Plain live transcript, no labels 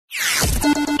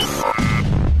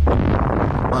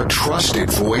trusted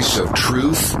voice of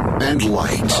truth and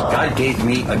light. God gave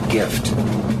me a gift.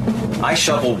 I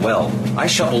shovel well. I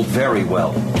shovel very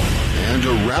well. And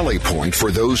a rally point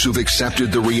for those who've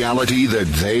accepted the reality that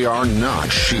they are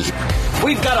not sheep.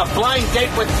 We've got a blind date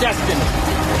with destiny.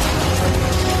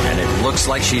 And it looks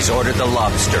like she's ordered the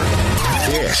lobster.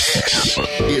 This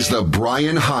is the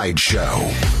Brian Hyde Show.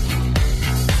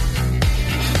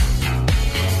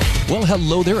 Well,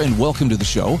 hello there, and welcome to the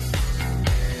show.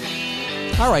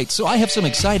 All right, so I have some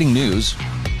exciting news.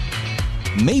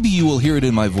 Maybe you will hear it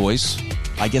in my voice.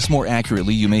 I guess more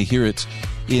accurately, you may hear it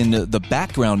in the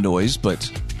background noise.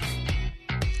 But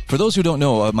for those who don't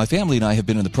know, my family and I have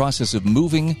been in the process of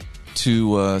moving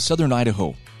to southern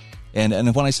Idaho.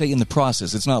 And when I say in the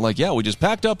process, it's not like, yeah, we just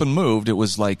packed up and moved. It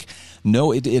was like,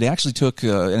 no, it actually took,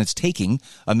 and it's taking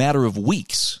a matter of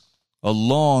weeks, a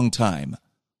long time.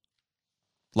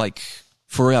 Like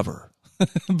forever.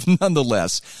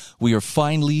 Nonetheless, we are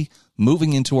finally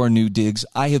moving into our new digs.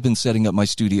 I have been setting up my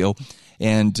studio,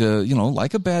 and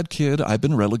like a bad kid, I've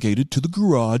been relegated to the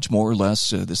garage, more or less.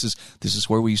 This is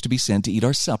where we used to be sent to eat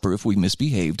our supper if we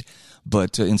misbehaved,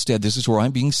 but instead, this is where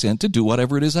I'm being sent to do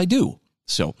whatever it is I do.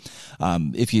 So,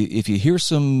 if you hear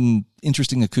some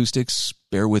interesting acoustics,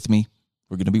 bear with me.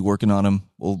 We're going to be working on them.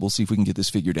 We'll see if we can get this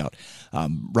figured out.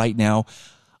 Right now,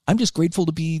 I'm just grateful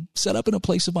to be set up in a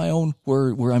place of my own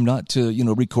where I'm not,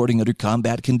 recording under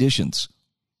combat conditions.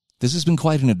 This has been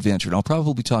quite an adventure, and I'll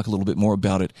probably talk a little bit more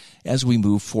about it as we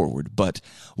move forward. But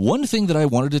one thing that I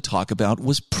wanted to talk about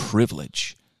was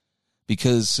privilege,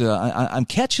 because I'm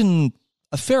catching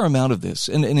a fair amount of this,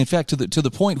 and in fact, to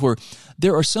the point where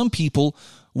there are some people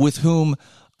with whom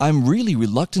I'm really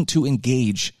reluctant to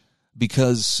engage.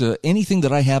 Because anything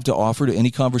that I have to offer to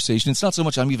any conversation, it's not so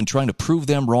much I'm even trying to prove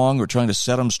them wrong or trying to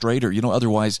set them straight or,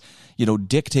 otherwise,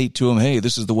 dictate to them, hey,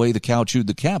 this is the way the cow chewed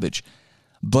the cabbage.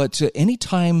 But any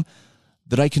time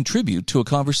that I contribute to a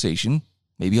conversation,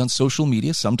 maybe on social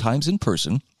media, sometimes in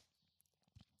person,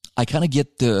 I kind of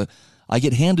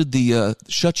get handed the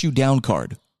shut you down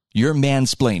card. You're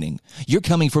mansplaining. You're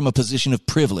coming from a position of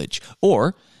privilege.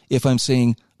 Or if I'm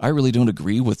saying, I really don't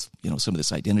agree with, some of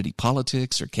this identity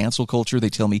politics or cancel culture, they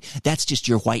tell me, that's just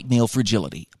your white male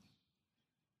fragility.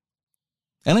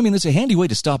 And I mean, it's a handy way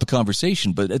to stop a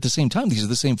conversation, but at the same time, these are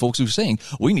the same folks who are saying,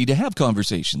 we need to have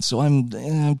conversations. So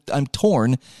I'm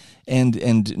torn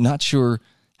and not sure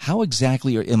how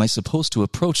exactly am I supposed to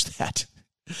approach that.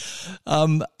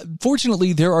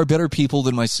 Fortunately, there are better people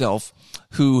than myself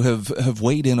who have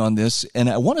weighed in on this, and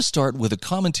I want to start with a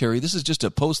commentary. This is just a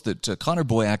post that Connor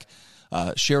Boyack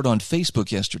shared on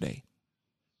Facebook yesterday.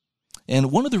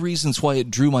 And one of the reasons why it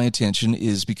drew my attention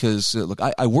is because,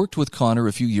 I worked with Connor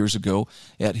a few years ago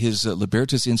at his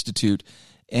Libertas Institute,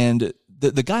 and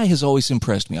the guy has always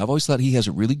impressed me. I've always thought he has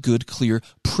a really good, clear,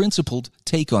 principled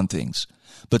take on things.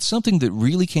 But something that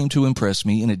really came to impress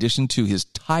me, in addition to his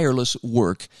tireless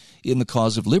work in the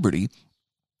cause of liberty,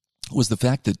 was the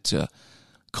fact that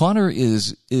Connor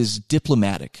is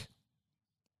diplomatic.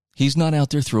 He's not out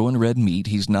there throwing red meat.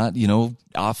 He's not,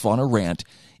 off on a rant.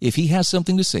 If he has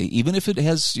something to say, even if it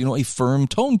has, a firm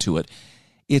tone to it,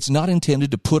 it's not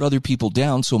intended to put other people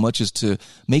down so much as to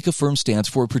make a firm stance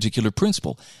for a particular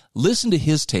principle. Listen to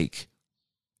his take.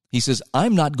 He says,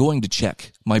 I'm not going to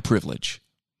check my privilege.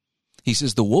 He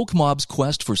says, the woke mob's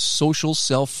quest for social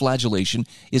self-flagellation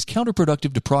is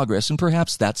counterproductive to progress, and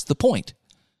perhaps that's the point.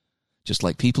 Just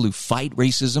like people who fight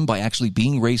racism by actually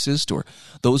being racist, or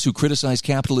those who criticize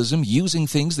capitalism using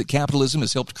things that capitalism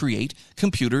has helped create,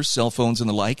 computers, cell phones, and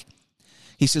the like.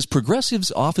 He says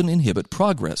progressives often inhibit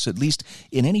progress, at least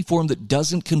in any form that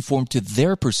doesn't conform to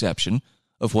their perception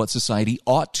of what society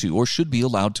ought to or should be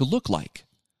allowed to look like.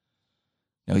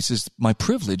 Now, he says, my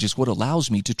privilege is what allows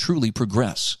me to truly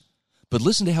progress. But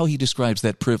listen to how he describes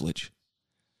that privilege.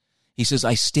 He says,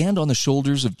 I stand on the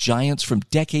shoulders of giants from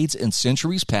decades and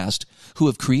centuries past who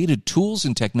have created tools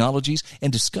and technologies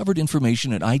and discovered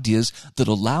information and ideas that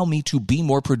allow me to be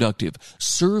more productive,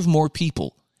 serve more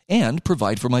people, and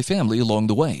provide for my family along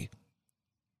the way.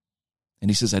 And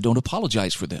he says, I don't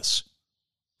apologize for this.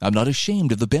 I'm not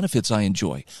ashamed of the benefits I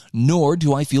enjoy, nor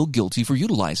do I feel guilty for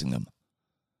utilizing them.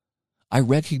 I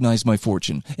recognize my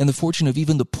fortune and the fortune of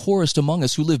even the poorest among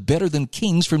us who live better than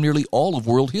kings from nearly all of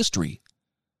world history.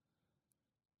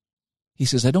 He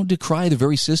says, I don't decry the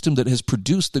very system that has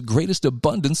produced the greatest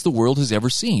abundance the world has ever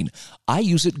seen. I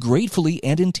use it gratefully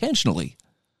and intentionally.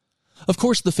 Of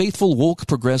course, the faithful woke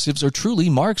progressives are truly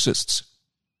Marxists.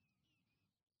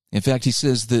 In fact, he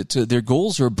says that their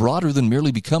goals are broader than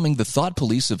merely becoming the thought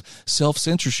police of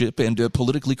self-censorship and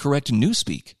politically correct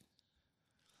newspeak.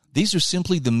 These are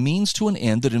simply the means to an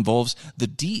end that involves the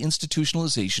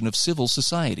deinstitutionalization of civil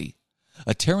society,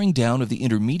 a tearing down of the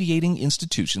intermediating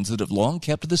institutions that have long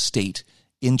kept the state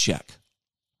in check.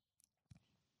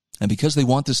 And because they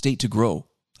want the state to grow,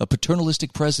 a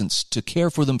paternalistic presence to care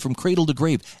for them from cradle to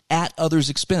grave at others'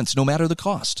 expense, no matter the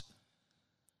cost.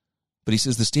 But he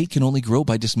says the state can only grow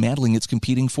by dismantling its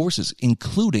competing forces,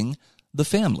 including the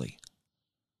family.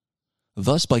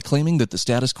 Thus, by claiming that the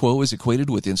status quo is equated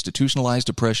with institutionalized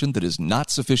oppression that is not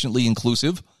sufficiently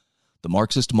inclusive, the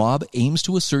Marxist mob aims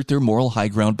to assert their moral high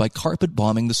ground by carpet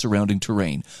bombing the surrounding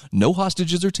terrain. No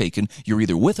hostages are taken. You're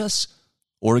either with us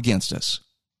or against us.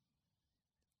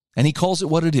 And he calls it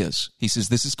what it is. He says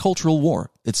this is cultural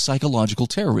war. It's psychological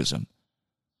terrorism.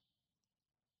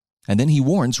 And then he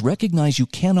warns, recognize you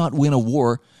cannot win a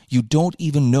war you don't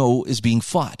even know is being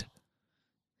fought.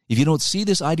 If you don't see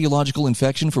this ideological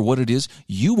infection for what it is,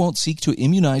 you won't seek to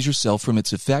immunize yourself from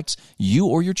its effects. You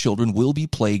or your children will be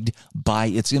plagued by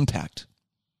its impact.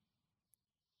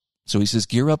 So he says,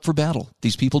 gear up for battle.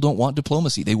 These people don't want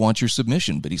diplomacy. They want your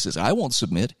submission. But he says, I won't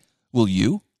submit. Will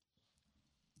you?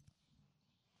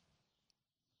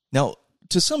 Now,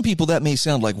 to some people that may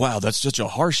sound like, wow, that's such a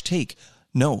harsh take.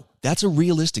 No, that's a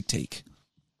realistic take.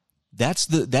 That's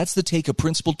the take a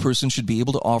principled person should be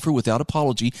able to offer without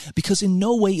apology, because in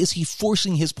no way is he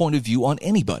forcing his point of view on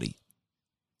anybody.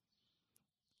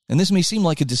 And this may seem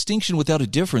like a distinction without a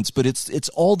difference, but it's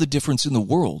all the difference in the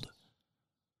world.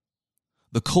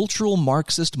 The cultural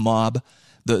Marxist mob,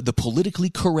 the politically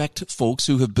correct folks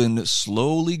who have been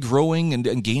slowly growing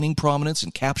and gaining prominence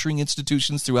and capturing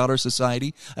institutions throughout our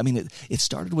society. I mean, it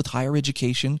started with higher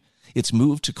education. It's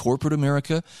moved to corporate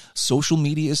America. Social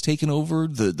media has taken over.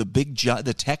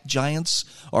 The tech giants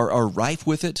are rife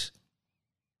with it.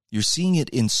 You're seeing it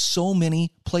in so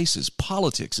many places.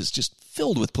 Politics is just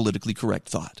filled with politically correct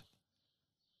thought.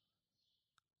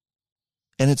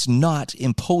 And it's not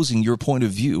imposing your point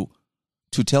of view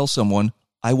to tell someone,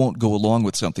 I won't go along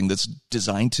with something that's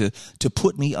designed to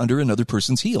put me under another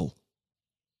person's heel.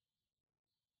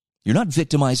 You're not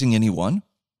victimizing anyone.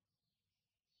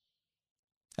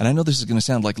 And I know this is going to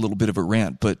sound like a little bit of a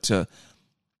rant, but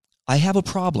I have a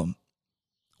problem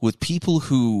with people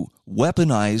who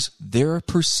weaponize their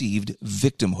perceived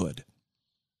victimhood.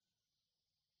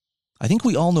 I think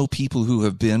we all know people who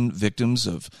have been victims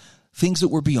of things that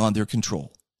were beyond their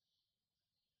control.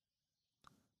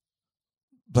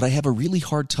 But I have a really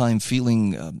hard time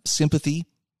feeling sympathy,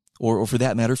 or for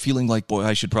that matter, feeling like, boy,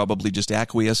 I should probably just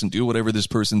acquiesce and do whatever this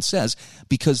person says,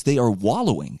 because they are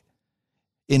wallowing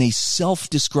in a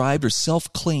self-described or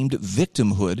self-claimed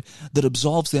victimhood that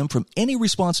absolves them from any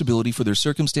responsibility for their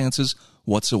circumstances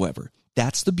whatsoever.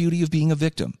 That's the beauty of being a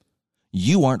victim.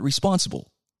 You aren't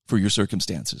responsible for your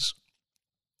circumstances.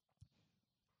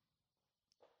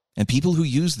 And people who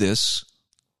use this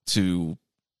to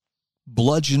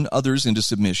bludgeon others into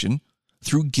submission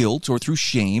through guilt or through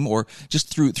shame or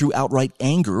just through outright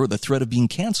anger or the threat of being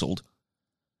canceled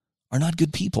are not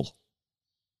good people.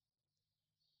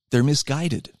 They're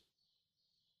misguided.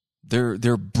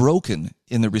 They're broken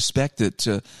in the respect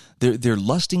that they're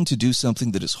lusting to do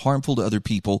something that is harmful to other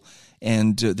people,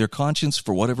 and their conscience,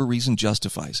 for whatever reason,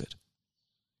 justifies it.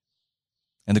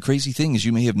 And the crazy thing, as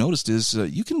you may have noticed, is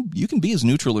you can be as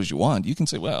neutral as you want. You can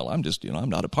say, well, I'm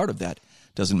not a part of that.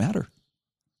 Doesn't matter.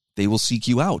 They will seek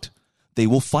you out. They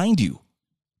will find you.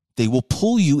 They will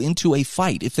pull you into a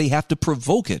fight if they have to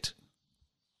provoke it.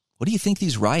 What do you think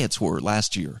these riots were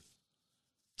last year?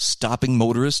 Stopping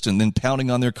motorists and then pounding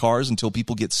on their cars until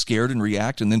people get scared and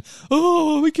react, and then,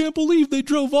 oh, I can't believe they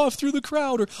drove off through the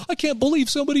crowd, or I can't believe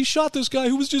somebody shot this guy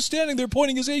who was just standing there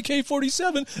pointing his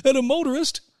AK-47 at a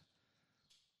motorist.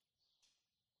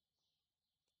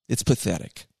 It's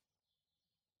pathetic.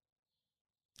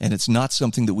 And it's not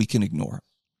something that we can ignore.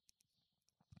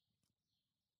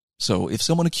 So if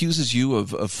someone accuses you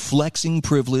of flexing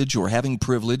privilege or having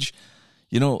privilege,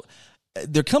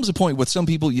 there comes a point with some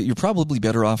people, you're probably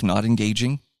better off not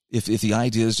engaging. If the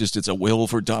idea is just it's a will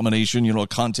for domination, a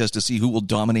contest to see who will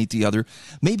dominate the other,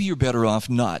 maybe you're better off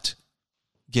not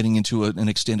getting into an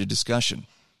extended discussion.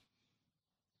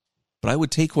 But I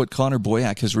would take what Connor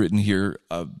Boyack has written here,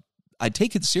 I'd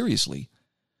take it seriously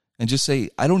and just say,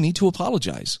 I don't need to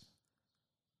apologize.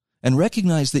 And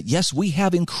recognize that, yes, we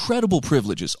have incredible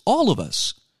privileges, all of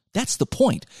us. That's the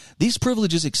point. These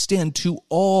privileges extend to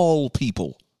all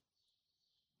people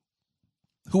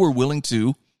who are willing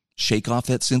to shake off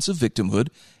that sense of victimhood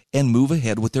and move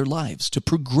ahead with their lives, to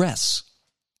progress.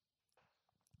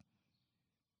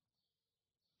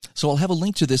 So I'll have a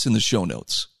link to this in the show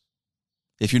notes.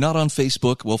 If you're not on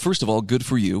Facebook, well, first of all, good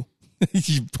for you.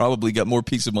 You've probably got more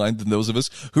peace of mind than those of us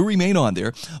who remain on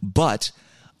there. But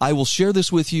I will share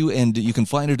this with you, and you can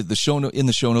find it at in the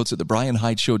show notes at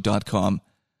thebrianhydeshow.com.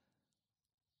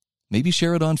 Maybe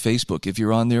share it on Facebook if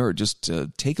you're on there, or just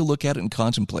take a look at it and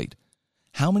contemplate.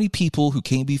 How many people who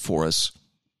came before us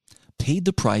paid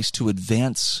the price to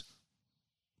advance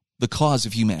the cause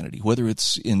of humanity, whether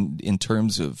it's in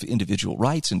terms of individual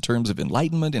rights, in terms of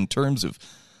enlightenment, in terms of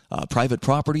private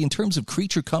property, in terms of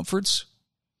creature comforts?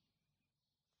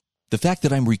 The fact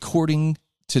that I'm recording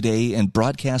today and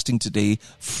broadcasting today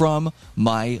from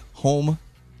my home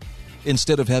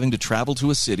instead of having to travel to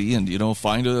a city and,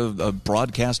 find a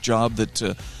broadcast job that,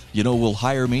 will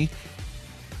hire me,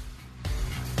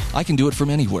 I can do it from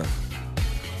anywhere.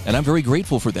 And I'm very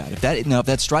grateful for that. If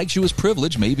that strikes you as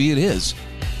privilege, maybe it is.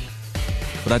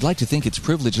 But I'd like to think it's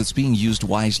privilege that's being used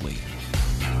wisely.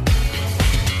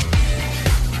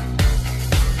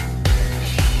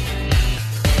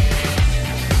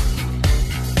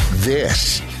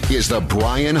 This is The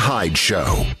Brian Hyde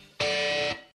Show.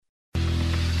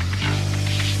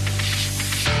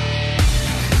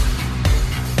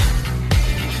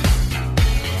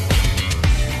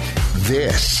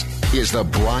 This is The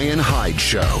Brian Hyde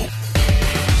Show.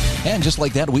 And just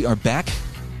like that, we are back.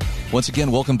 Once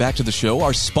again, welcome back to the show.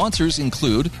 Our sponsors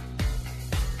include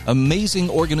amazing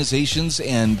organizations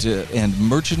and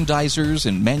merchandisers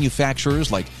and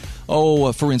manufacturers like,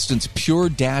 for instance,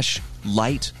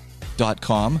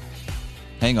 pure-light.com.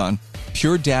 Hang on.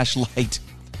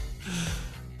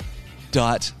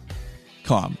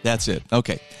 pure-light.com. That's it.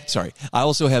 Okay. Sorry. I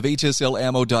also have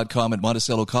hslammo.com and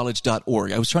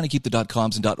monticellocollege.org. I was trying to keep the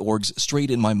 .coms and .orgs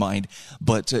straight in my mind,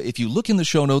 but if you look in the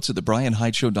show notes at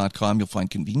thebrianhydeshow.com, you'll find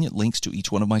convenient links to each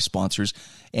one of my sponsors,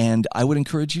 and I would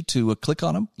encourage you to click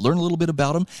on them, learn a little bit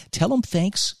about them, tell them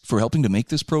thanks for helping to make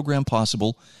this program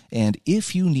possible, and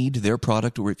if you need their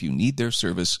product or if you need their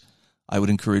service, I would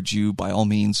encourage you, by all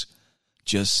means,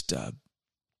 just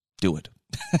do it.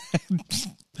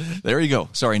 There you go.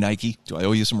 Sorry, Nike. Do I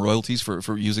owe you some royalties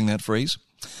for using that phrase?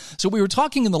 So we were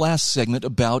talking in the last segment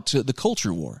about the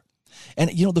culture war. And,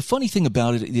 the funny thing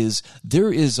about it is there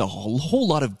is a whole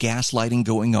lot of gaslighting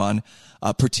going on,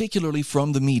 particularly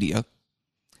from the media,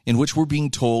 in which we're being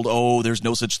told, there's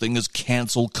no such thing as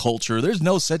cancel culture. There's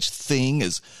no such thing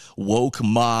as woke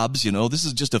mobs. This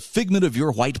is just a figment of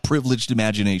your white privileged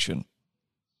imagination.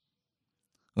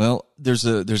 Well, there's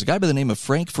a guy by the name of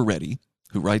Frank Ferretti,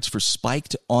 who writes for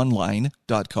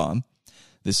spikedonline.com.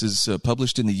 This is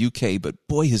published in the UK, but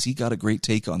boy, has he got a great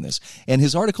take on this. And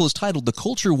his article is titled, "The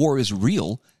Culture War is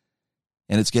Real,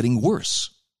 and It's Getting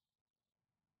Worse."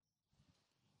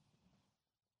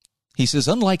 He says,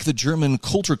 unlike the German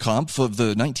Kulturkampf of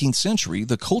the 19th century,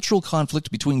 the cultural conflict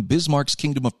between Bismarck's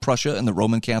Kingdom of Prussia and the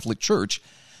Roman Catholic Church,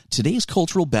 today's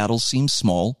cultural battles seem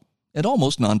small and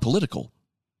almost non-political.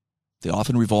 They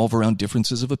often revolve around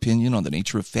differences of opinion on the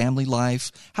nature of family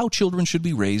life, how children should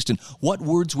be raised, and what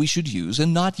words we should use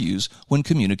and not use when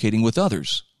communicating with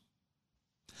others.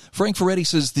 Frank Ferretti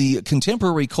says the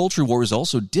contemporary culture war is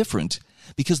also different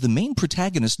because the main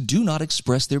protagonists do not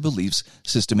express their beliefs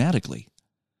systematically.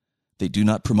 They do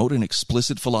not promote an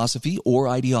explicit philosophy or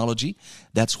ideology.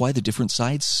 That's why the different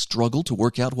sides struggle to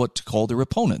work out what to call their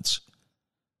opponents.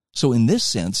 So in this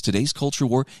sense, today's culture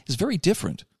war is very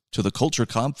different to the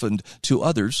Kulturkampf and to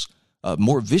others,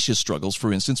 more vicious struggles,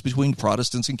 for instance, between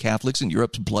Protestants and Catholics in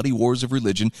Europe's bloody wars of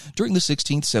religion during the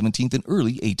 16th, 17th, and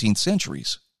early 18th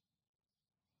centuries.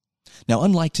 Now,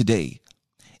 unlike today,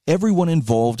 everyone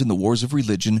involved in the wars of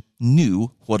religion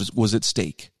knew what was at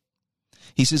stake.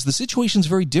 He says the situation is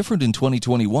very different in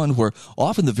 2021, where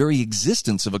often the very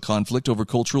existence of a conflict over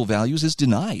cultural values is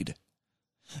denied.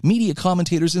 Media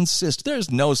commentators insist there's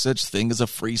no such thing as a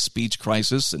free speech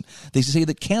crisis, and they say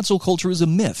that cancel culture is a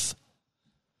myth.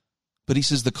 But he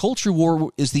says the culture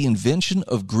war is the invention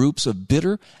of groups of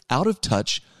bitter, out of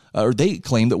touch, or they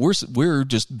claim that we're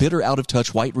just bitter, out of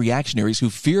touch white reactionaries who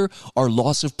fear our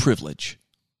loss of privilege.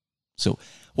 So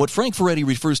what Frank Ferretti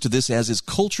refers to this as is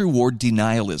culture war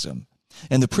denialism.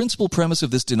 And the principal premise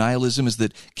of this denialism is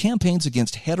that campaigns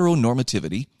against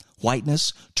heteronormativity,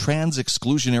 whiteness,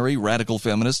 trans-exclusionary radical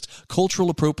feminists, cultural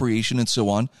appropriation, and so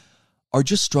on, are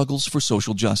just struggles for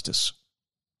social justice.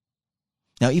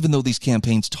 Now, even though these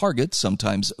campaigns target,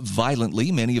 sometimes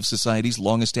violently, many of society's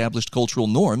long-established cultural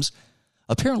norms,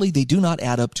 apparently they do not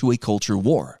add up to a culture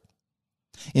war.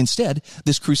 Instead,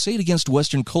 this crusade against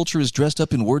Western culture is dressed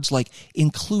up in words like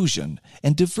inclusion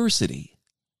and diversity.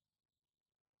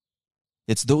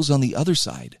 It's those on the other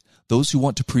side, those who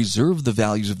want to preserve the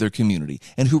values of their community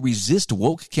and who resist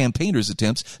woke campaigners'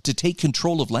 attempts to take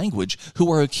control of language,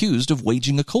 who are accused of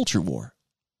waging a culture war.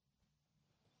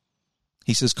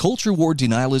 He says culture war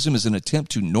denialism is an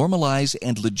attempt to normalize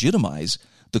and legitimize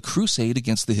the crusade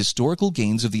against the historical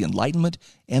gains of the Enlightenment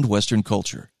and Western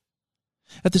culture.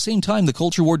 At the same time, the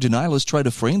culture war denialists try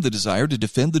to frame the desire to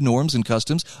defend the norms and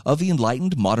customs of the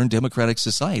enlightened modern democratic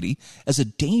society as a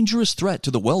dangerous threat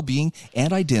to the well-being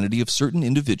and identity of certain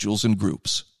individuals and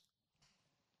groups.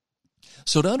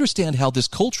 So to understand how this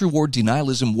culture war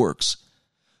denialism works,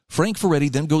 Frank Ferretti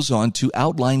then goes on to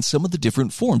outline some of the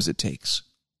different forms it takes.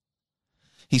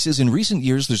 He says in recent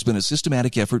years there's been a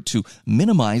systematic effort to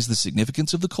minimize the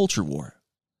significance of the culture war.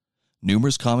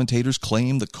 Numerous commentators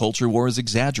claim the culture war is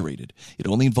exaggerated. It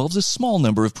only involves a small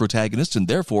number of protagonists and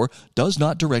therefore does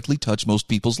not directly touch most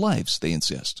people's lives, they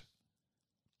insist.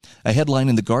 A headline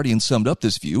in The Guardian summed up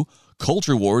this view: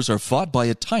 culture wars are fought by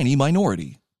a tiny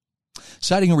minority.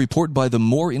 Citing a report by the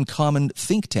More in Common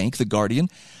think tank, The Guardian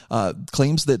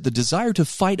claims that the desire to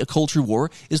fight a culture war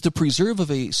is the preserve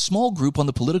of a small group on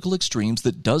the political extremes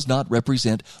that does not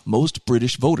represent most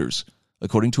British voters,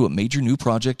 according to a major new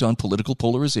project on political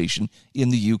polarization in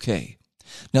the UK.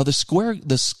 Now,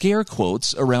 the scare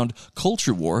quotes around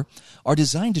culture war are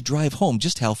designed to drive home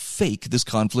just how fake this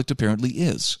conflict apparently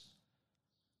is.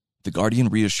 The Guardian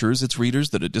reassures its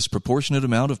readers that a disproportionate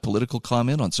amount of political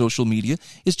comment on social media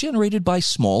is generated by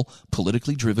small,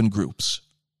 politically driven groups.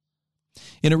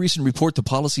 In a recent report, the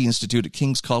Policy Institute at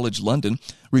King's College London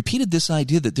repeated this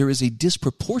idea that there is a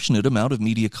disproportionate amount of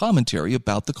media commentary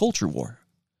about the culture war.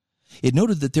 It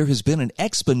noted that there has been an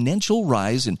exponential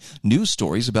rise in news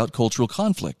stories about cultural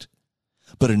conflict.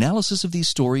 But analysis of these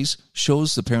stories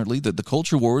shows apparently that the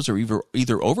culture wars are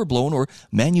either overblown or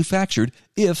manufactured,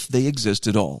 if they exist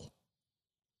at all.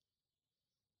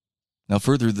 Now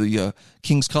further, the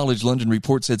King's College London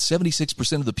report said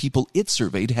 76% of the people it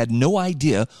surveyed had no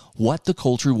idea what the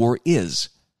culture war is.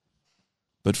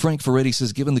 But Frank Ferretti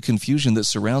says given the confusion that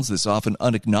surrounds this often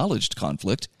unacknowledged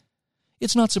conflict,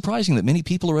 it's not surprising that many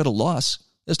people are at a loss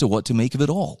as to what to make of it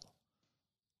all.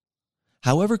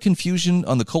 However, confusion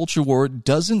on the culture war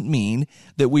doesn't mean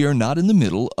that we are not in the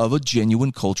middle of a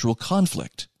genuine cultural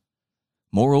conflict.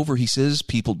 Moreover, he says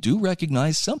people do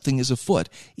recognize something is afoot,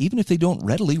 even if they don't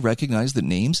readily recognize the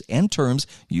names and terms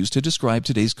used to describe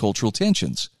today's cultural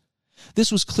tensions. This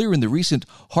was clear in the recent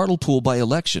Hartlepool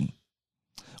by-election,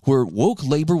 where woke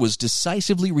labor was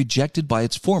decisively rejected by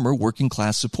its former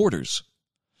working-class supporters.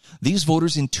 These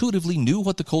voters intuitively knew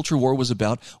what the culture war was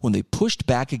about when they pushed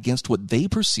back against what they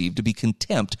perceived to be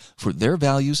contempt for their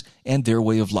values and their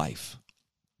way of life.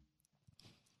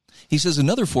 He says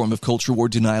another form of culture war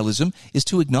denialism is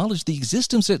to acknowledge the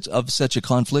existence of such a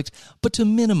conflict, but to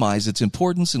minimize its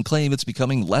importance and claim it's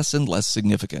becoming less and less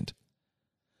significant.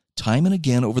 Time and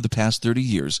again over the past 30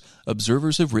 years,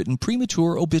 observers have written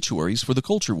premature obituaries for the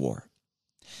culture war.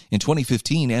 In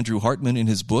 2015, Andrew Hartman, in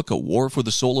his book, A War for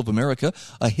the Soul of America,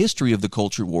 A History of the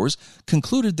Culture Wars,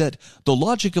 concluded that the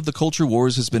logic of the culture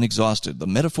wars has been exhausted. The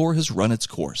metaphor has run its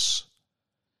course.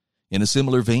 In a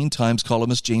similar vein, Times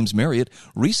columnist James Marriott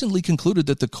recently concluded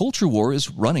that the culture war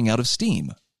is running out of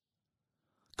steam.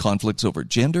 Conflicts over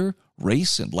gender,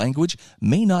 race, and language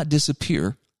may not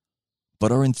disappear, but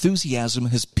our enthusiasm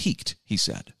has peaked, he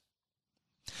said.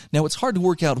 Now, it's hard to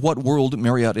work out what world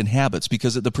Marriott inhabits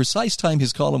because at the precise time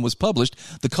his column was published,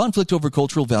 the conflict over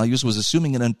cultural values was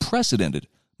assuming an unprecedented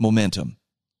momentum.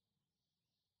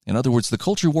 In other words, the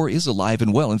culture war is alive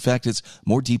and well. In fact, it's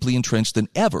more deeply entrenched than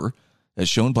ever, as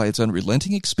shown by its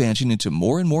unrelenting expansion into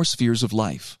more and more spheres of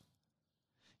life.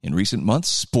 In recent months,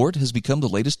 sport has become the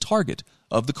latest target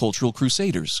of the cultural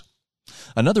crusaders.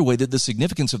 Another way that the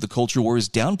significance of the culture war is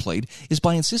downplayed is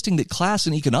by insisting that class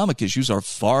and economic issues are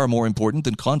far more important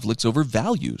than conflicts over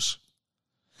values.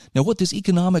 Now, what this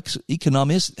economistic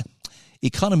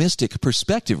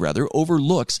perspective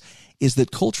overlooks is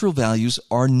that cultural values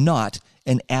are not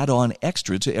an add-on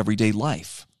extra to everyday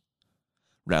life.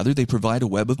 Rather, they provide a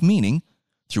web of meaning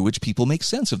through which people make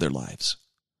sense of their lives.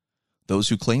 Those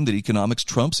who claim that economics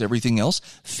trumps everything else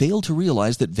fail to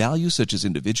realize that values such as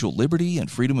individual liberty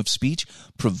and freedom of speech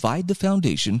provide the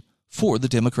foundation for the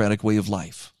democratic way of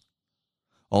life.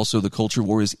 Also, the culture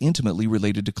war is intimately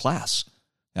related to class.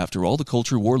 After all, the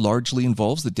culture war largely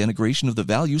involves the denigration of the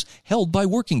values held by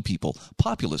working people,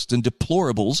 populists, and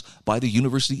deplorables by the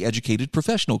university-educated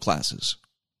professional classes.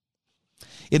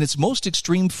 In its most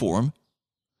extreme form,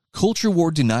 culture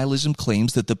war denialism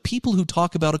claims that the people who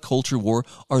talk about a culture war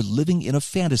are living in a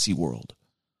fantasy world.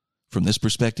 From this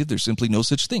perspective, there's simply no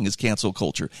such thing as cancel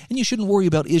culture, and you shouldn't worry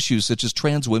about issues such as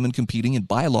trans women competing in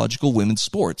biological women's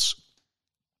sports.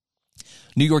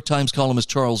 New York Times columnist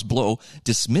Charles Blow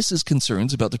dismisses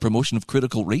concerns about the promotion of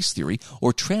critical race theory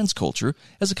or trans culture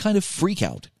as a kind of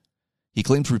freak-out. He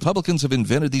claims Republicans have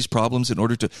invented these problems in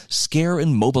order to scare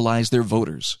and mobilize their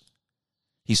voters.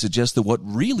 He suggests that what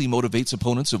really motivates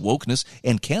opponents of wokeness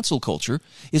and cancel culture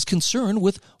is concern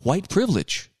with white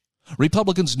privilege.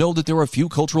 Republicans know that there are a few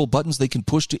cultural buttons they can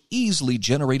push to easily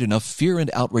generate enough fear and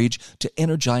outrage to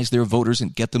energize their voters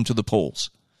and get them to the polls.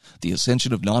 The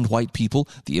ascension of non-white people,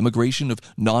 the immigration of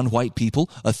non-white people,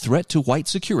 a threat to white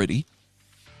security,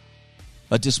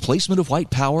 a displacement of white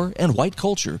power and white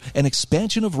culture, an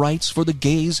expansion of rights for the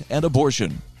gays and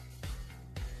abortion.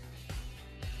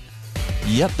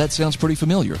 Yep, that sounds pretty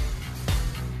familiar.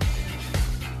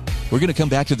 We're going to come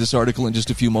back to this article in just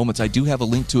a few moments. I do have a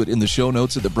link to it in the show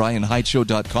notes at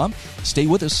thebrianhydeshow.com. Stay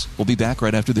with us. We'll be back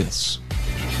right after this.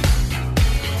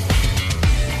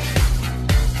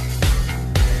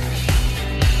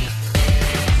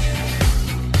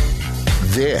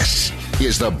 This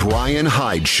is The Brian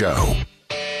Hyde Show.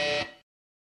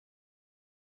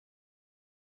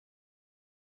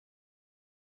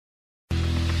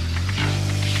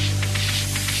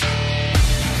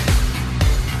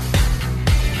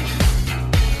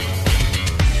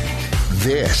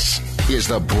 This is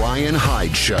The Brian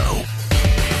Hyde Show.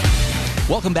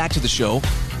 Welcome back to the show.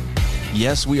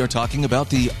 Yes, we are talking about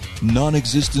the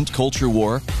non-existent culture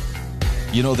war.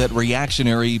 You know, that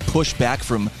reactionary pushback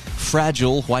from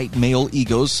fragile white male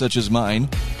egos such as mine.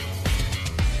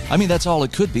 I mean, that's all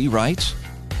it could be, right?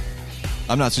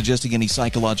 I'm not suggesting any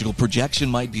psychological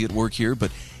projection might be at work here,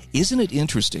 but isn't it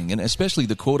interesting, and especially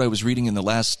the quote I was reading in the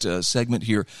last segment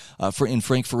here in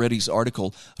Frank Ferretti's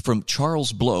article from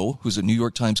Charles Blow, who's a New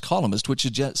York Times columnist, which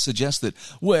suggests that,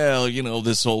 well, you know,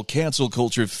 this whole cancel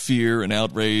culture fear and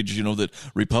outrage, you know, that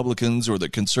Republicans or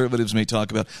that conservatives may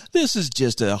talk about, this is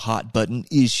just a hot-button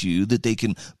issue that they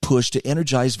can push to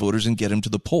energize voters and get them to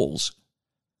the polls.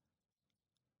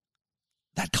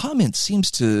 That comment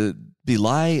seems to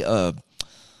belie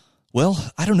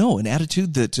well, I don't know, an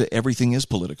attitude that everything is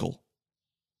political.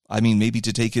 I mean, maybe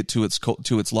to take it to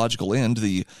its logical end,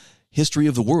 the history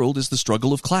of the world is the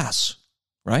struggle of class,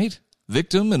 right?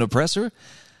 Victim and oppressor.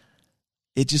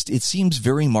 It seems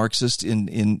very Marxist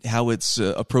in how it's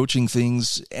approaching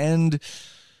things, and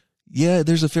yeah,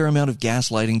 there's a fair amount of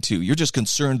gaslighting too. You're just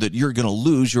concerned that you're going to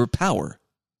lose your power.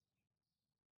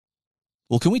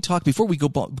 Well, can we talk, before we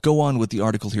go on with the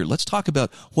article here, let's talk about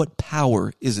what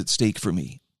power is at stake for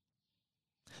me.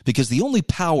 Because the only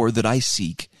power that I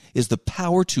seek is the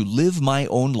power to live my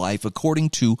own life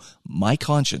according to my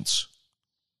conscience.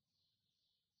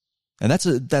 And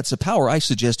that's a power I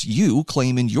suggest you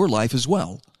claim in your life as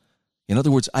well. In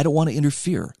other words, I don't want to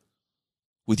interfere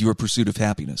with your pursuit of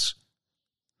happiness.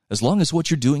 As long as what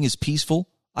you're doing is peaceful,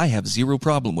 I have zero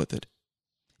problem with it.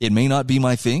 It may not be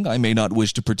my thing, I may not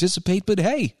wish to participate, but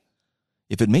hey,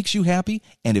 if it makes you happy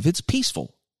and if it's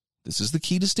peaceful, this is the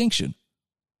key distinction.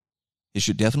 It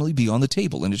should definitely be on the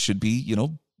table, and it should be, you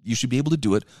know, you should be able to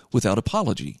do it without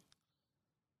apology.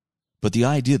 But the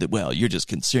idea that, well, you're just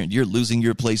concerned, you're losing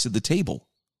your place at the table.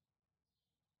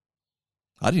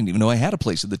 I didn't even know I had a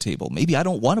place at the table. Maybe I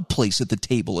don't want a place at the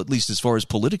table, at least as far as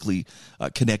politically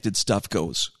connected stuff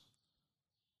goes.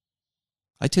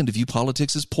 I tend to view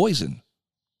politics as poison.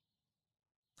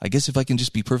 I guess if I can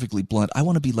just be perfectly blunt, I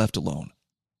want to be left alone.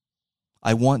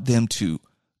 I want them to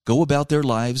go about their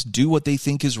lives, do what they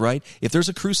think is right. If there's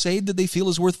a crusade that they feel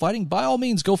is worth fighting, by all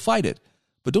means, go fight it.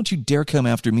 But don't you dare come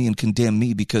after me and condemn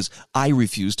me because I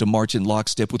refuse to march in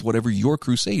lockstep with whatever your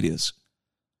crusade is.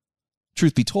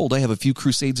 Truth be told, I have a few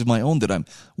crusades of my own that I'm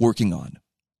working on.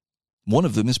 One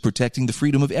of them is protecting the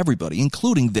freedom of everybody,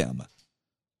 including them,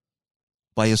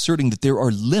 by asserting that there are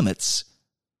limits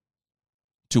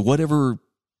to whatever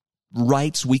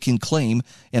rights we can claim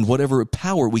and whatever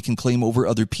power we can claim over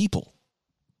other people.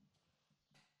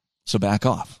 So back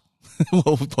off.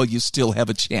 Well, you still have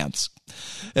a chance.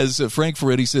 As Frank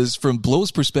Ferretti says, from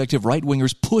Blow's perspective,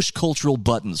 right-wingers push cultural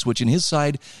buttons, which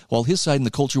while his side in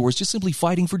the culture war is just simply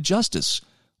fighting for justice.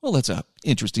 Well, that's an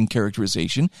interesting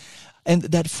characterization. And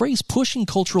that phrase, pushing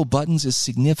cultural buttons, is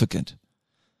significant.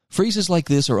 Phrases like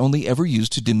this are only ever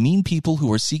used to demean people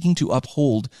who are seeking to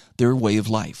uphold their way of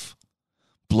life.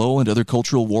 Blow and other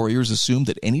cultural warriors assume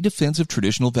that any defense of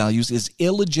traditional values is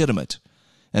illegitimate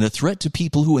and a threat to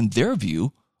people who, in their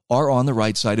view, are on the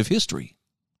right side of history.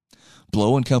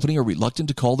 Blow and company are reluctant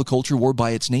to call the culture war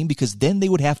by its name because then they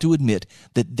would have to admit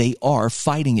that they are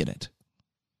fighting in it.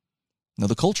 Now,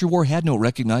 the culture war had no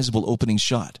recognizable opening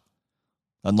shot.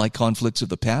 Unlike conflicts of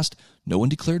the past, no one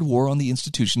declared war on the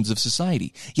institutions of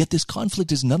society. Yet this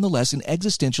conflict is nonetheless an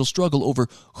existential struggle over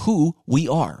who we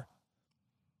are.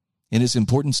 In his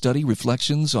important study,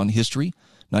 Reflections on History,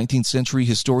 19th century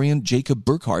historian Jacob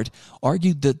Burckhardt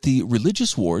argued that the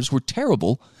religious wars were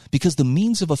terrible because the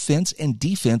means of offense and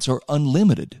defense are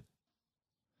unlimited.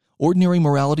 Ordinary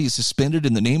morality is suspended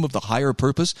in the name of the higher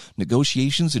purpose.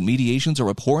 Negotiations and mediations are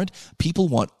abhorrent. People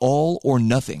want all or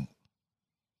nothing.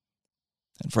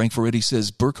 And Frank Ferretti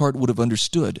says Burckhardt would have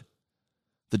understood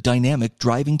the dynamic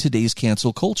driving today's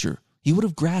cancel culture. He would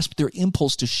have grasped their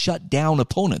impulse to shut down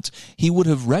opponents. He would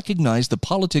have recognized the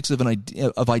politics of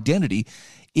identity,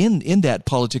 in that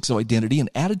politics of identity, an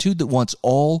attitude that wants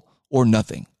all or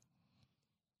nothing.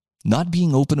 Not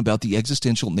being open about the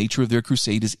existential nature of their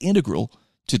crusade is integral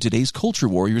to today's culture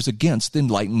warriors against the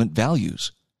Enlightenment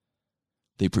values.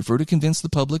 They prefer to convince the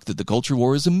public that the culture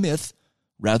war is a myth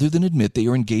rather than admit they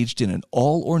are engaged in an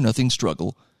all-or-nothing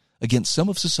struggle against some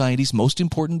of society's most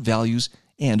important values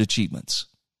and achievements.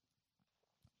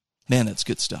 Man, that's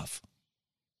good stuff.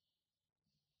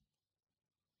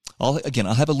 I'll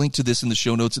have a link to this in the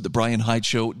show notes at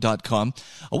thebrianhydeshow.com.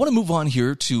 I want to move on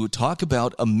here to talk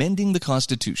about amending the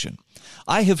Constitution.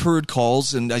 I have heard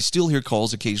calls, and I still hear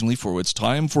calls occasionally for it's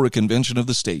time for a convention of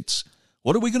the states.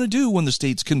 What are we going to do when the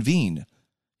states convene?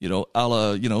 A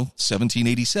la,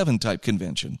 1787 type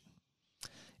convention.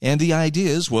 And the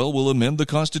idea is, well, we'll amend the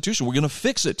Constitution. We're going to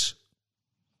fix it.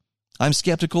 I'm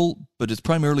skeptical, but it's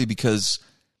primarily because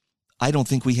I don't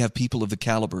think we have people of the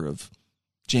caliber of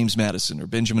James Madison or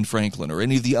Benjamin Franklin or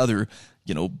any of the other,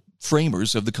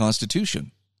 framers of the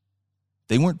Constitution.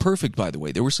 They weren't perfect, by the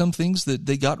way. There were some things that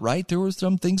they got right. There were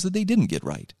some things that they didn't get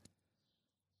right.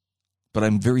 But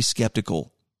I'm very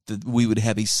skeptical that we would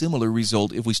have a similar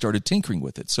result if we started tinkering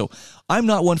with it. So I'm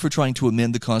not one for trying to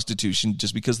amend the Constitution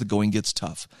just because the going gets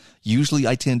tough. Usually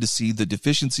I tend to see the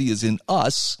deficiency is in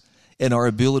us and our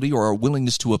ability or our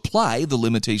willingness to apply the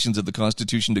limitations of the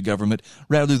Constitution to government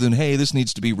rather than, hey, this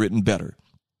needs to be written better.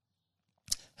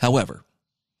 However,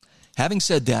 having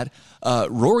said that,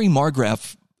 Rory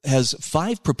Margraf has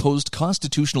 5 proposed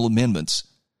constitutional amendments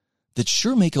that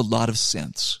sure make a lot of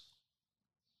sense.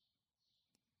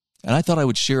 And I thought I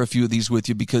would share a few of these with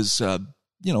you because, we're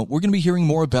going to be hearing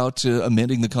more about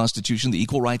amending the Constitution. The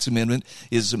Equal Rights Amendment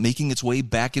is making its way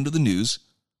back into the news.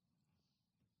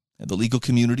 And the legal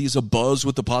community is abuzz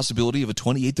with the possibility of a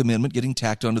 28th Amendment getting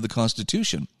tacked onto the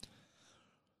Constitution.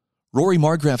 Rory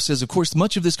Margraf says, of course,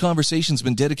 much of this conversation has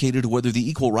been dedicated to whether the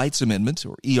Equal Rights Amendment,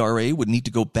 or ERA, would need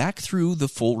to go back through the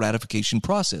full ratification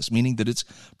process, meaning that it's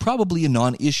probably a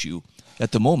non-issue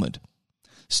at the moment.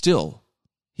 Still,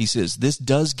 he says, this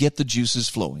does get the juices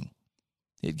flowing.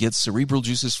 It gets cerebral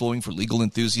juices flowing for legal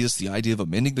enthusiasts. The idea of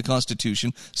amending the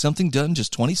Constitution, something done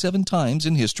just 27 times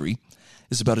in history,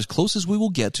 is about as close as we will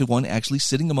get to one actually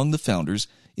sitting among the founders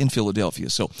in Philadelphia.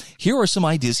 So here are some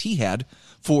ideas he had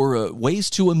for ways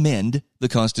to amend the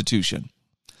Constitution.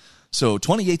 So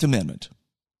 28th Amendment.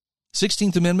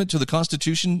 16th Amendment to the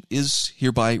Constitution is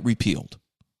hereby repealed.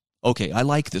 Okay, I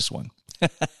like this one.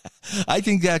 I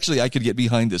think actually I could get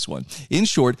behind this one. In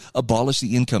short, abolish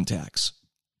the income tax.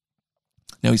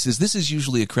 Now, he says this is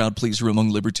usually a crowd pleaser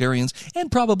among libertarians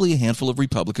and probably a handful of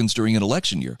Republicans during an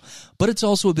election year. But it's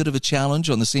also a bit of a challenge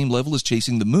on the same level as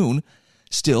chasing the moon.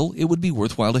 Still, it would be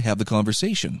worthwhile to have the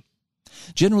conversation.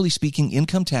 Generally speaking,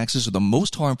 income taxes are the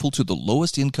most harmful to the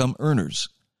lowest income earners.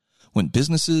 When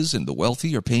businesses and the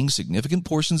wealthy are paying significant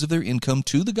portions of their income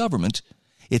to the government,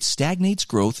 it stagnates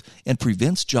growth and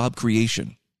prevents job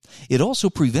creation. It also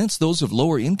prevents those of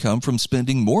lower income from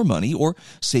spending more money or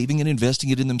saving and investing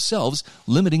it in themselves,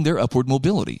 limiting their upward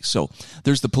mobility. So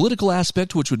there's the political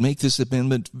aspect, which would make this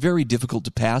amendment very difficult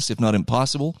to pass, if not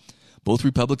impossible. Both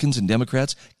Republicans and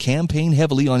Democrats campaign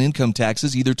heavily on income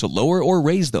taxes, either to lower or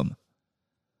raise them.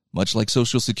 Much like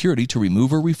Social Security, to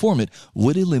remove or reform it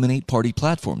would eliminate party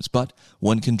platforms, but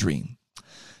one can dream.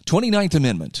 29th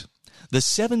Amendment. The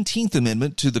 17th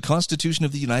Amendment to the Constitution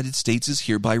of the United States is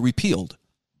hereby repealed.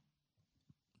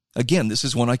 Again, this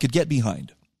is one I could get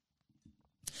behind.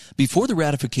 Before the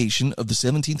ratification of the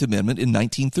 17th Amendment in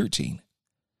 1913,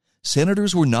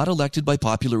 senators were not elected by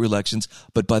popular elections,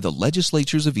 but by the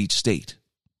legislatures of each state.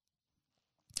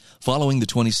 Following the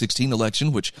 2016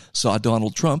 election, which saw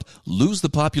Donald Trump lose the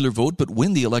popular vote but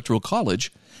win the Electoral College,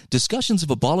 discussions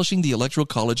of abolishing the Electoral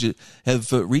College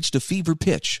have reached a fever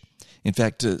pitch. In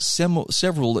fact,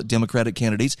 several Democratic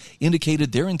candidates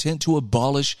indicated their intent to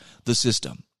abolish the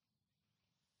system.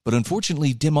 But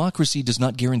unfortunately, democracy does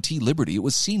not guarantee liberty. It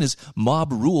was seen as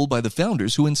mob rule by the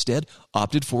founders, who instead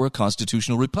opted for a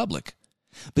constitutional republic.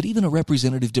 But even a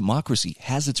representative democracy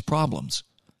has its problems.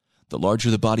 The larger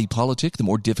the body politic, the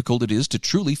more difficult it is to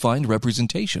truly find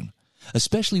representation,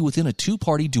 especially within a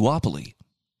two-party duopoly.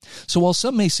 So while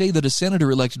some may say that a senator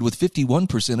elected with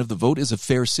 51% of the vote is a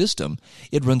fair system,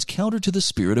 it runs counter to the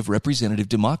spirit of representative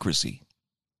democracy.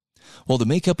 While the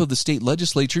makeup of the state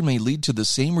legislature may lead to the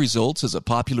same results as a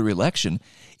popular election,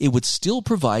 it would still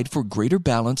provide for greater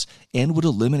balance and would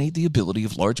eliminate the ability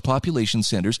of large population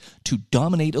centers to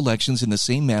dominate elections in the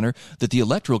same manner that the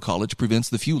Electoral College prevents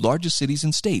the few largest cities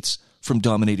and states from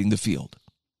dominating the field.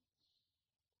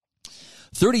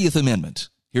 30th Amendment.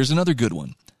 Here's another good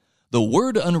one. The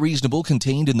word unreasonable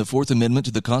contained in the Fourth Amendment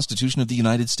to the Constitution of the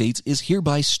United States is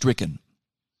hereby stricken.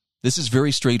 This is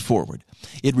very straightforward.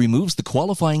 It removes the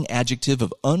qualifying adjective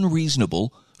of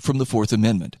unreasonable from the Fourth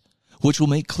Amendment, which will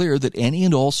make clear that any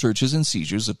and all searches and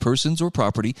seizures of persons or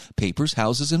property, papers,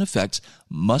 houses, and effects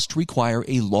must require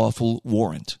a lawful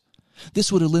warrant.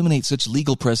 This would eliminate such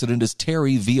legal precedent as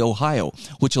Terry v. Ohio,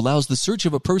 which allows the search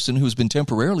of a person who has been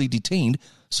temporarily detained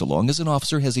so long as an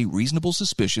officer has a reasonable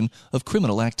suspicion of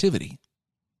criminal activity.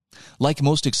 Like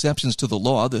most exceptions to the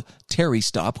law, the Terry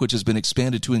stop, which has been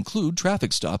expanded to include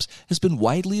traffic stops, has been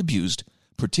widely abused,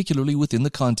 particularly within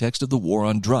the context of the war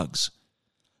on drugs.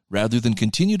 Rather than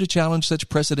continue to challenge such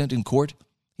precedent in court,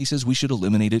 he says we should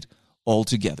eliminate it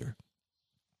altogether.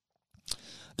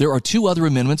 There are two other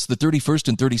amendments, the 31st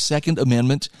and 32nd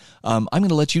Amendment. I'm going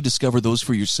to let you discover those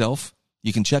for yourself.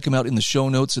 You can check them out in the show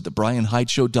notes at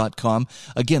thebrianhydeshow.com.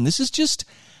 Again, these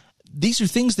are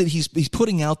things that he's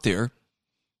putting out there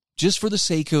just for the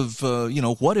sake of,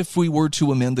 what if we were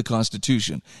to amend the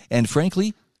Constitution? And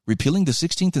frankly, repealing the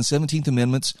 16th and 17th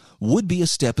Amendments would be a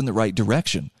step in the right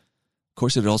direction. Of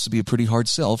course, it would also be a pretty hard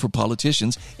sell for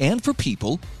politicians and for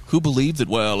people who believe that,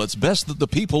 well, it's best that the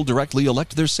people directly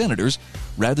elect their senators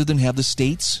rather than have the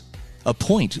states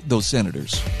appoint those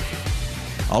senators.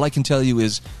 All I can tell you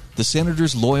is the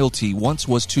senators' loyalty once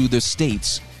was to the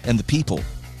states and the people.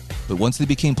 But once they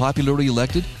became popularly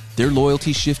elected, their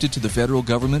loyalty shifted to the federal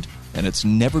government, and it's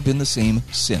never been the same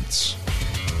since.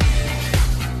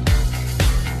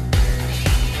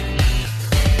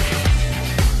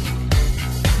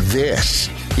 This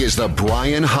is The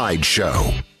Brian Hyde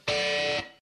Show.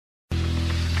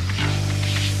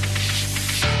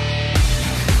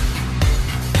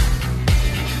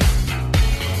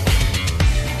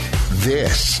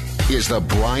 This is The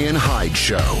Brian Hyde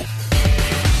Show.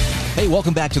 Hey,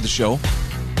 welcome back to the show.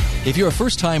 If you're a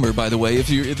first-timer, by the way, if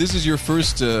this is your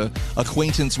first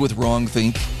acquaintance with Wrong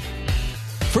Think,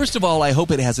 first of all, I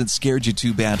hope it hasn't scared you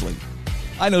too badly.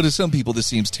 I know to some people this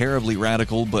seems terribly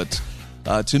radical, but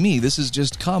to me, this is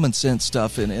just common sense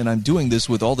stuff, and I'm doing this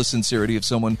with all the sincerity of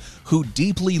someone who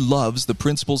deeply loves the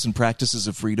principles and practices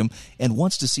of freedom and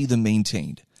wants to see them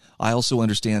maintained. I also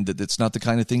understand that it's not the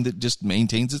kind of thing that just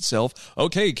maintains itself.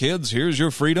 Okay, kids, here's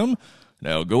your freedom.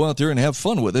 Now go out there and have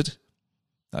fun with it.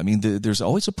 I mean, there's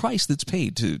always a price that's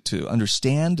paid to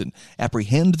understand and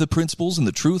apprehend the principles and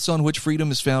the truths on which freedom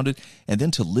is founded, and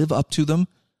then to live up to them.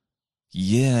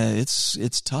 Yeah,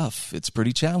 it's tough. It's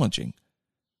pretty challenging.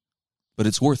 But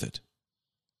it's worth it.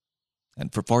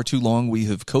 And for far too long, we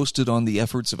have coasted on the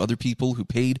efforts of other people who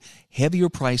paid heavier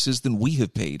prices than we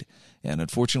have paid. And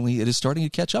unfortunately, it is starting to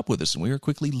catch up with us, and we are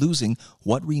quickly losing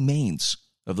what remains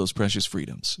of those precious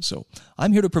freedoms. So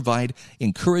I'm here to provide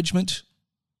encouragement,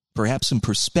 perhaps some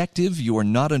perspective. You are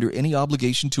not under any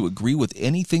obligation to agree with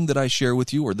anything that I share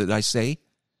with you or that I say.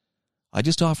 I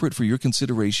just offer it for your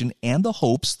consideration and the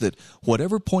hopes that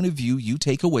whatever point of view you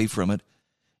take away from it,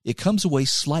 it comes away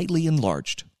slightly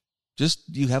enlarged. Just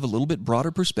you have a little bit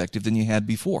broader perspective than you had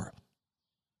before.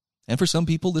 And for some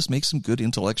people, this makes some good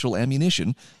intellectual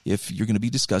ammunition if you're going to be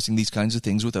discussing these kinds of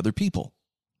things with other people.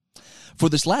 For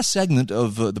this last segment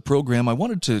of the program, I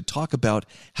wanted to talk about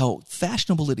how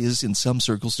fashionable it is in some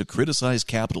circles to criticize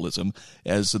capitalism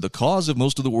as the cause of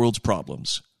most of the world's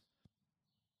problems.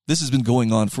 This has been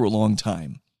going on for a long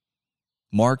time.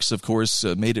 Marx, of course,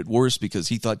 made it worse because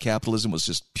he thought capitalism was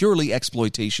just purely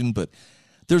exploitation, but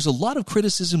there's a lot of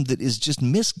criticism that is just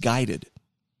misguided.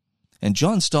 And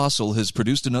John Stossel has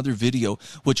produced another video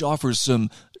which offers some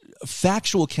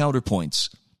factual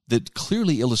counterpoints that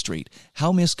clearly illustrate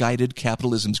how misguided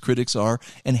capitalism's critics are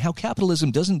and how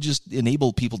capitalism doesn't just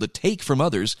enable people to take from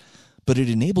others, but it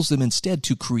enables them instead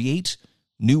to create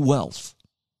new wealth.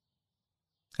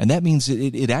 And that means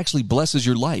it actually blesses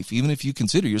your life, even if you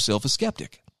consider yourself a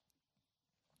skeptic.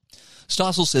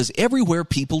 Stossel says everywhere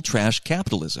people trash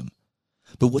capitalism,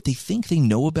 but what they think they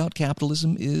know about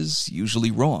capitalism is usually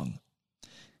wrong.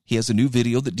 He has a new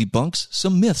video that debunks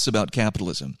some myths about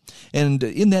capitalism. And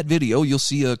in that video, you'll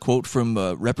see a quote from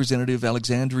Representative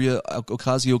Alexandria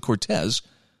Ocasio-Cortez,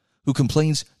 who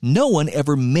complains, "No one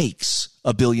ever makes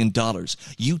 $1 billion.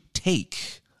 You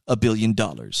take $1 billion."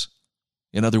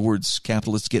 In other words,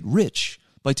 capitalists get rich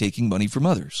by taking money from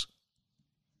others.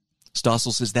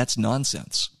 Stossel says that's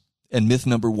nonsense. And myth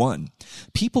number 1,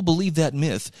 people believe that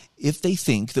myth if they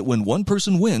think that when one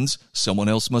person wins, someone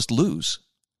else must lose.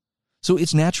 So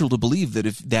it's natural to believe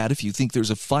that if you think there's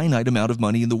a finite amount of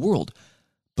money in the world,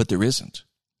 but there isn't.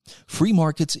 Free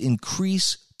markets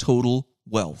increase total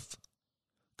wealth.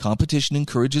 Competition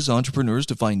encourages entrepreneurs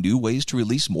to find new ways to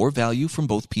release more value from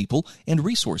both people and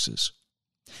resources.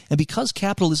 And because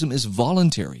capitalism is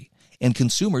voluntary and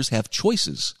consumers have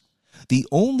choices, the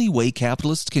only way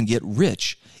capitalists can get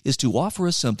rich is to offer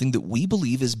us something that we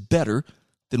believe is better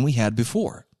than we had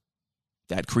before.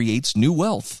 That creates new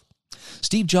wealth.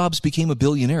 Steve Jobs became a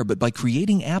billionaire, but by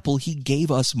creating Apple, he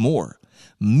gave us more.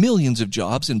 Millions of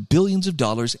jobs and billions of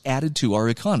dollars added to our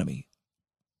economy.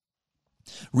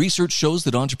 Research shows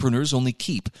that entrepreneurs only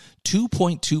keep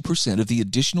 2.2% of the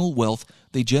additional wealth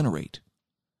they generate.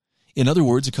 In other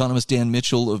words, economist Dan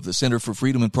Mitchell of the Center for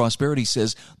Freedom and Prosperity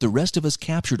says the rest of us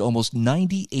captured almost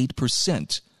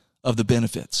 98% of the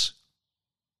benefits.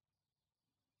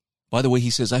 By the way, he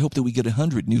says, I hope that we get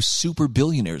 100 new super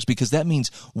billionaires because that means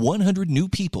 100 new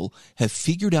people have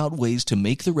figured out ways to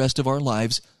make the rest of our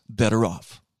lives better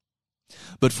off.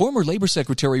 But former Labor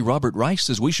Secretary Robert Reich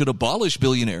says we should abolish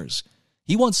billionaires.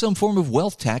 He wants some form of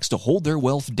wealth tax to hold their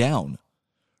wealth down.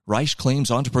 Reich claims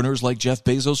entrepreneurs like Jeff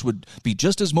Bezos would be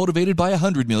just as motivated by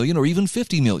 100 million or even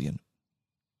 50 million.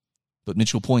 But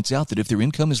Mitchell points out that if their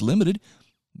income is limited,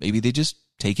 maybe they just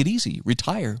take it easy,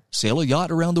 retire, sail a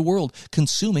yacht around the world,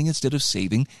 consuming instead of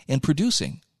saving and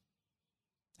producing.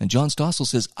 And John Stossel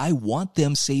says, I want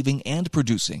them saving and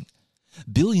producing.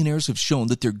 Billionaires have shown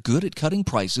that they're good at cutting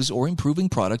prices or improving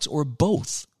products or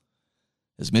both.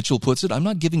 As Mitchell puts it, I'm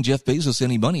not giving Jeff Bezos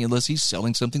any money unless he's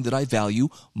selling something that I value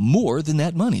more than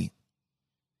that money.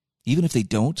 Even if they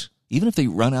don't, even if they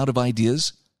run out of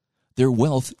ideas, their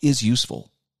wealth is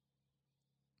useful.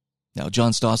 Now,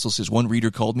 John Stossel says one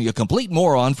reader called me a complete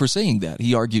moron for saying that.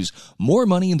 He argues, more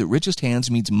money in the richest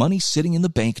hands means money sitting in the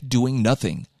bank doing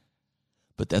nothing.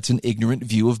 But that's an ignorant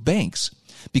view of banks.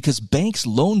 Because banks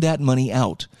loan that money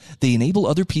out. They enable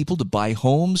other people to buy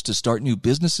homes, to start new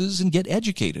businesses, and get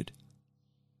educated.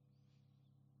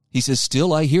 He says,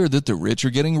 still I hear that the rich are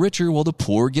getting richer while the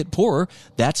poor get poorer.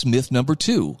 That's myth number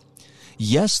 2.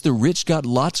 Yes, the rich got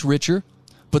lots richer,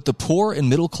 but the poor and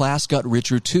middle class got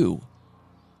richer too.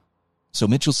 So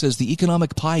Mitchell says the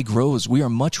economic pie grows. We are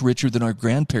much richer than our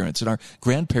grandparents, and our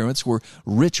grandparents were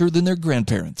richer than their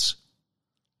grandparents.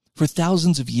 For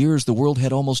thousands of years, the world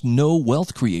had almost no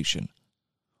wealth creation.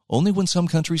 Only when some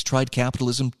countries tried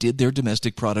capitalism did their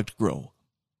domestic product grow.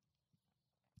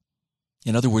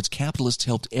 In other words, capitalists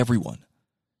helped everyone,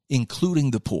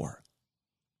 including the poor.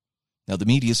 Now, the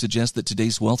media suggests that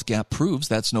today's wealth gap proves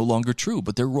that's no longer true,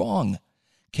 but they're wrong.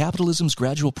 Capitalism's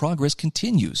gradual progress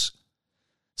continues.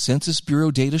 Census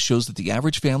Bureau data shows that the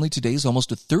average family today is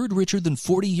almost a third richer than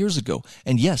 40 years ago,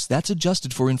 and yes, that's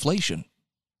adjusted for inflation.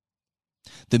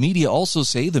 The media also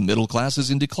say the middle class is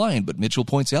in decline, but Mitchell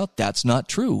points out that's not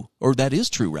true, or that is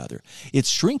true, rather. It's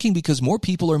shrinking because more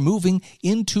people are moving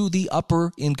into the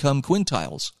upper income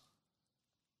quintiles.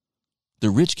 The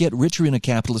rich get richer in a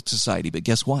capitalist society, but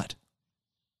guess what?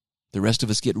 The rest of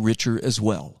us get richer as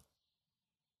well.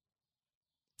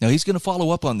 Now, he's going to follow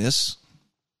up on this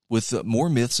with more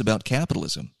myths about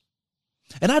capitalism.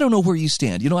 And I don't know where you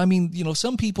stand.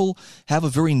 Some people have a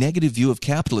very negative view of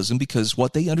capitalism because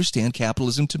what they understand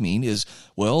capitalism to mean is,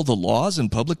 well, the laws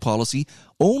and public policy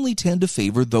only tend to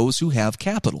favor those who have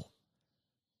capital.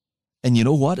 And you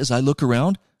know what? As I look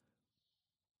around,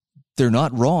 they're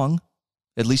not wrong,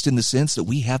 at least in the sense that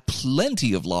we have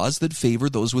plenty of laws that favor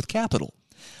those with capital.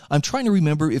 I'm trying to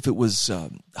remember if it was,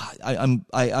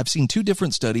 I've seen 2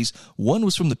 different studies. One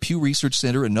was from the Pew Research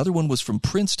Center. Another one was from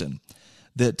Princeton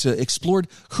that explored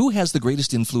who has the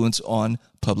greatest influence on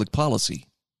public policy.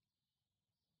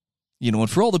 And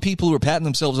for all the people who are patting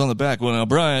themselves on the back, well, now,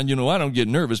 Brian, I don't get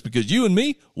nervous because you and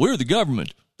me, we're the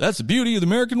government. That's the beauty of the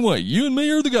American way. You and me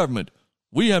are the government.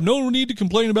 We have no need to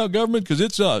complain about government because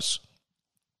it's us.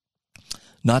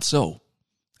 Not so,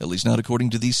 at least not according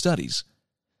to these studies.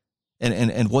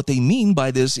 And what they mean by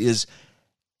this is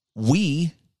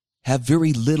we have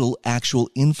very little actual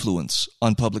influence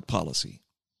on public policy.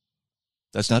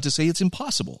 That's not to say it's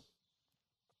impossible.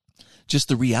 Just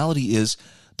the reality is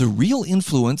the real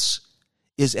influence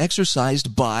is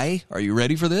exercised by, are you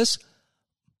ready for this?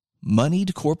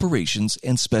 Moneyed corporations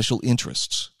and special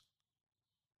interests.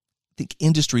 Think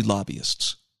industry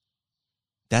lobbyists.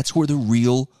 That's where the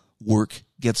real work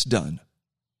gets done.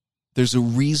 There's a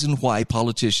reason why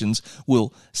politicians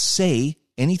will say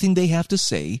anything they have to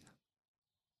say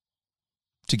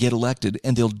to get elected,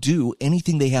 and they'll do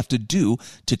anything they have to do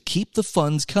to keep the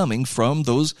funds coming from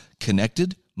those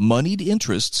connected, moneyed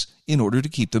interests in order to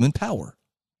keep them in power.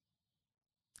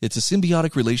 It's a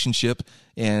symbiotic relationship,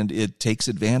 and it takes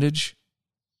advantage.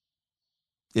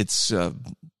 It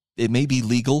may be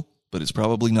legal, but it's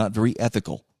probably not very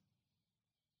ethical.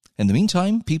 In the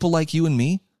meantime, people like you and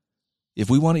me, if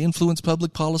we want to influence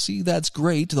public policy, that's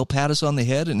great. They'll pat us on the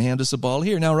head and hand us a ball.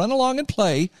 Here, now run along and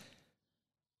play.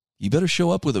 You better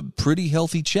show up with a pretty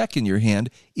healthy check in your hand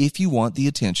if you want the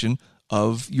attention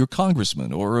of your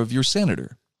congressman or of your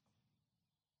senator.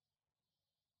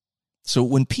 So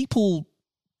when people,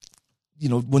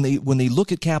 when they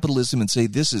look at capitalism and say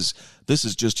this is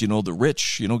just, the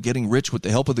rich, getting rich with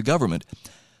the help of the government,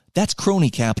 that's crony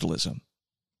capitalism.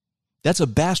 That's a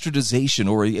bastardization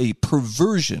or a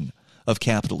perversion of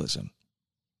capitalism.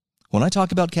 When I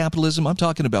talk about capitalism, I'm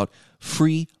talking about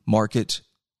free market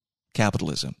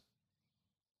capitalism,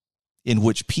 in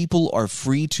which people are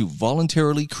free to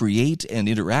voluntarily create and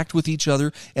interact with each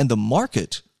other, and the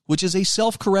market, which is a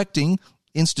self-correcting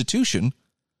institution,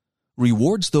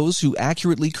 rewards those who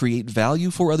accurately create value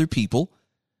for other people,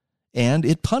 and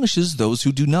it punishes those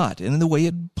who do not. And the way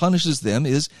it punishes them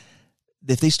is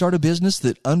if they start a business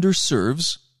that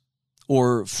underserves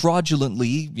or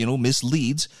fraudulently,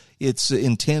 misleads its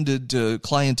intended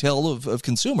clientele of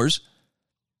consumers,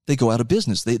 they go out of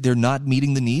business. They're not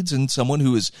meeting the needs, and someone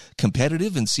who is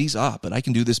competitive and sees, but I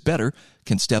can do this better,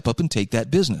 can step up and take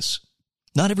that business.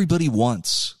 Not everybody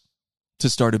wants to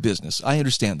start a business. I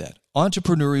understand that.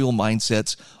 Entrepreneurial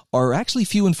mindsets are actually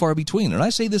few and far between. And I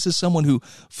say this as someone who,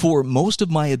 for most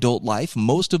of my adult life,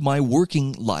 most of my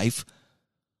working life,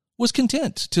 was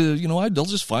content to, I'll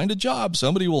just find a job.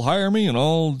 Somebody will hire me and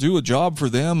I'll do a job for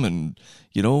them and,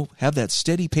 have that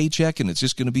steady paycheck, and it's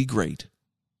just going to be great.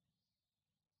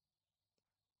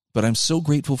 But I'm so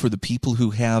grateful for the people who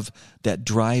have that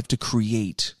drive to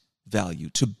create value,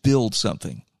 to build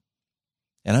something.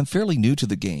 And I'm fairly new to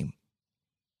the game,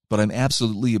 but I'm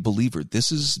absolutely a believer.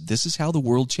 This is how the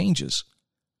world changes.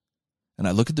 And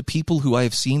I look at the people who I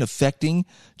have seen affecting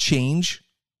change.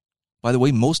 By the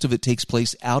way, most of it takes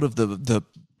place out of the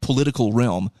political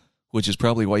realm, which is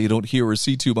probably why you don't hear or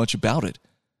see too much about it.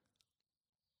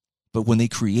 But when they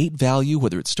create value,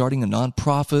 whether it's starting a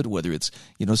nonprofit, whether it's,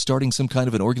 starting some kind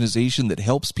of an organization that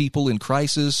helps people in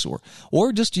crisis,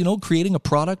 or just, creating a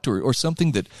product or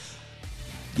something that,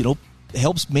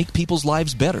 helps make people's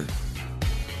lives better,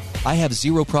 I have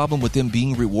zero problem with them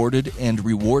being rewarded, and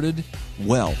rewarded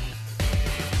well,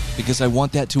 because I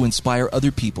want that to inspire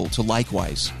other people to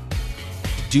likewise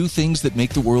do things that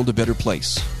make the world a better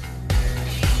place.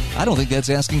 I don't think that's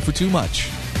asking for too much.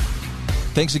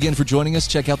 Thanks again for joining us.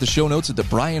 Check out the show notes at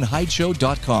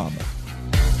thebrianhydeshow.com.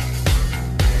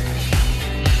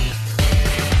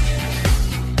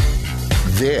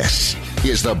 This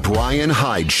is The Brian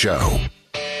Hyde Show.